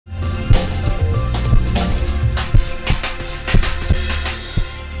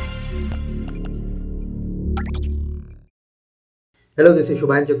Hello, this is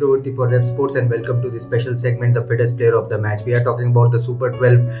Shubhan Chakravarti for Rev Sports and welcome to this special segment, the fittest player of the match. We are talking about the Super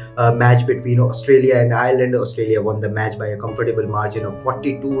 12 match between Australia and Ireland. Australia won the match by a comfortable margin of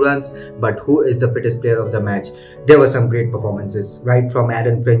 42 runs. But who is the fittest player of the match? There were some great performances, right from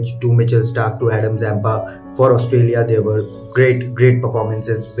Aaron Finch to Mitchell Starc to Adam Zampa. For Australia, there were great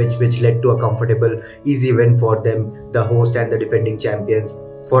performances which led to a comfortable, easy win for them, the host and the defending champions.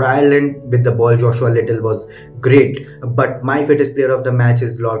 For Ireland, with the ball, Joshua Little was great, but my fittest player of the match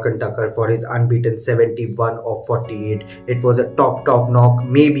is Lorcan Tucker for his unbeaten 71 of 48. It was a top knock.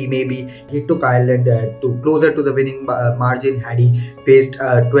 Maybe he took Ireland to closer to the winning margin. Had he faced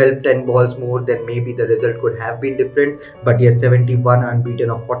 10 balls more, then maybe the result could have been different. But yes, 71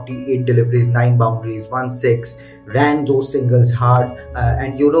 unbeaten of 48 deliveries, 9 boundaries, 1 6. Ran those singles hard,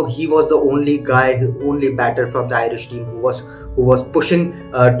 and he was the only batter from the Irish team who was pushing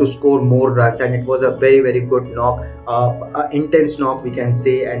to score more runs, and it was a very good knock, intense knock we can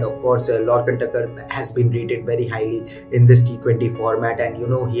say. And of course, Lorcan Tucker has been rated very highly in this T20 format, and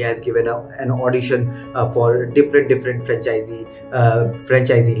he has given an audition for different franchisee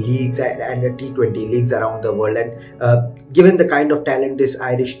leagues and T20 leagues around the world. And given the kind of talent this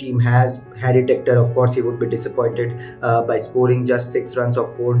Irish team has, Harry Tector, of course, he would be disappointed by scoring just 6 runs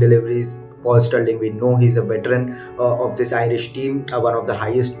of 4 deliveries. Paul Stirling, we know he's a veteran of this Irish team, one of the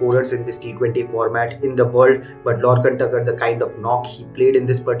highest scorers in this T20 format in the world. But Lorcan Tucker, the kind of knock he played in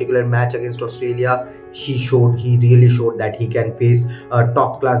this particular match against Australia, he really showed that he can face a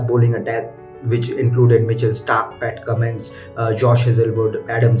top-class bowling attack, which included Mitchell Starc, Pat Cummins, Josh Hazlewood,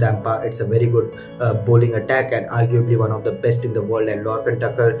 Adam Zampa. It's a very good bowling attack and arguably one of the best in the world. And Lorcan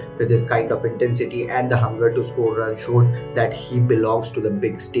Tucker, with this kind of intensity and the hunger to score runs, showed that he belongs to the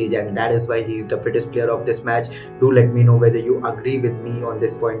big stage, and that is why he is the fittest player of this match. Do let me know whether you agree with me on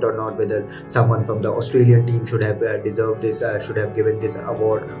this point or not, whether someone from the Australian team should have deserved this, should have given this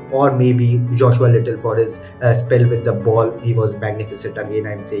award, or maybe Joshua Little for his spell with the ball. He was magnificent again,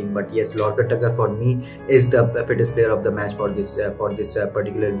 I'm saying. But yes, Lorcan Tucker for me is the fittest player of the match for this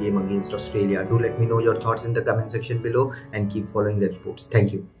particular game against Australia. Do let me know your thoughts in the comment section below and keep following Rev Sports.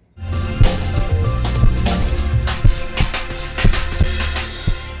 Thank you.